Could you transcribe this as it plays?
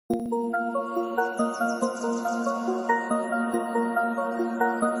I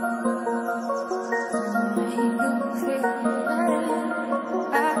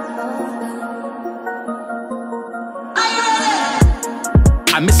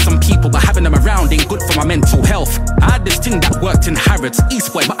miss some people, but having them around ain't good for my mental health. I had this thing that worked in Harrods,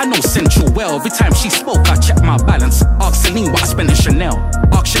 East Boy, but I know Central well. Every time she spoke, I checked my balance. Ask Celine what I spent in Chanel.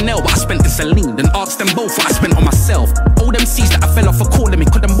 Ask Chanel what I spent in Celine. Then ask them both what I spent on myself. All them C's that I fell off for calling me,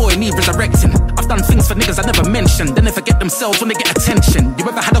 could them boy need resurrecting. I've done things for niggas I never mentioned. They never get themselves when they get attention. You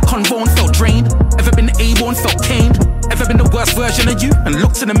ever had a convo and felt drained? Ever been able and felt caned? Ever been the worst version of you and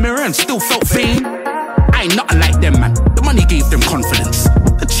looked in the mirror and still felt vain? I ain't nothing like them, man. The money gave them confidence.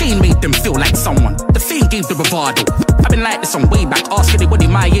 The chain made them feel like someone. The fame gave them bravado. I've been like this on way back. Ask anybody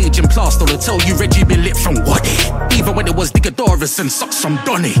my age in Plaster, they'll tell you Reggie been lit from Waddy. Even when it was Digadoris and socks from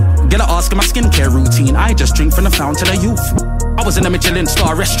Donny. Gotta ask my skincare routine. I just drink from the fountain of youth. I was in a Michelin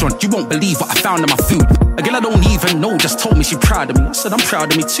star restaurant. You won't believe what I found in my food. A girl I don't even know just told me she proud of me. I said I'm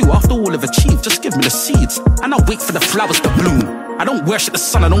proud of me too. After all I've achieved, just give me the seeds. And I'll wait for the flowers to bloom. I don't worship the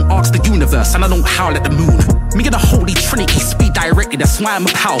sun, I don't ask the universe, and I don't howl at the moon. Me and the Holy Trinity speak directly, that's why I'm a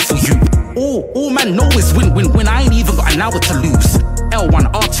powerful you. All man know is win, win, win. I ain't even got an hour to lose.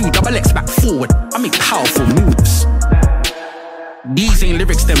 L1, R2, double X back forward. I make powerful moves. These ain't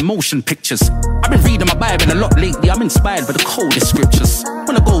lyrics, they're motion pictures. I've been reading my Bible a lot lately. I'm inspired by the coldest scriptures.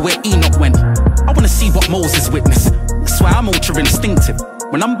 Wanna go where Enoch went. I wanna see what Moses witnessed. That's why I'm ultra instinctive.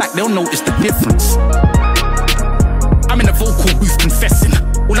 When I'm back, they'll notice the difference. I'm in a vocal booth confessing.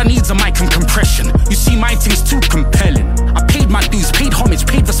 All I need's a mic and compression. You see, my thing's too compelling. I paid my dues, paid homage,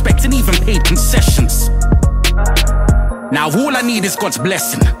 paid respect, and even paid concessions. Now all I need is God's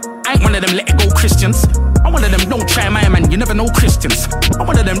blessing. I ain't one of them let it go Christians. I'm one of them don't try my man, you never know Christians. I'm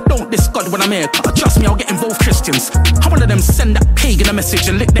one of them don't diss God when I'm here, cause trust me I'll get involved Christians. I'm one of them send that pagan a message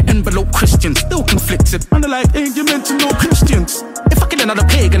and lick the envelope Christians. Still conflicted, and they're like, ain't you meant to know Christians? If I kill another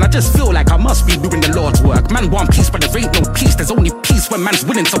pagan, I just feel like I must be doing the Lord's work. Man want peace, but there ain't no peace. There's only peace when man's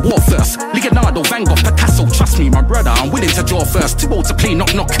willing to war first. Leonardo, Van Gogh, Picasso, trust me my brother, I'm willing to draw first. Too old to play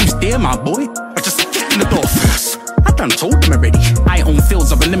knock knock, who's there my boy? I just kick in the door first. I done told them already, I own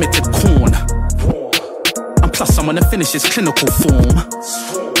fields of unlimited corn. And plus I'm gonna finish his clinical form.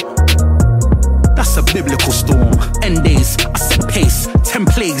 That's a biblical storm. End days, I set pace. 10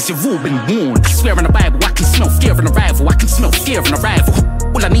 plagues, you've all been warned. I swear in the Bible, I can smell fear and arrival. I can smell fear and arrival.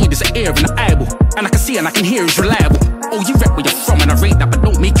 All I need is an ear and an eyeball. And I can see and I can hear is reliable. Oh, you rep where you're from and I rate that, but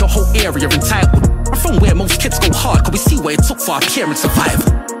don't make your whole area entitled. I'm from where most kids go hard, cause we see what it took for our care and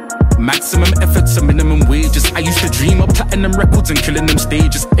survival. Maximum efforts and minimum wages. I used to dream of platinum records and killing them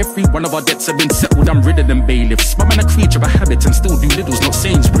stages. Every one of our debts have been settled, I'm rid of them bailiffs. My man a creature of habit and still do littles, not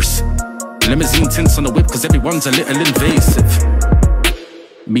Sainsbury's. Limousine tints on the whip cause everyone's a little invasive.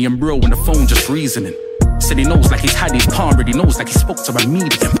 Me and bro on the phone just reasoning. Said he knows like he's had his palm read, he knows like he spoke to a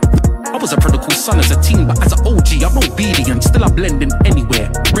medium. I was a prodigal son as a teen, but as an OG I'm no obedient. Still I blend in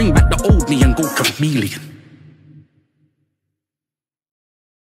anywhere. Bring back the old me and go chameleon.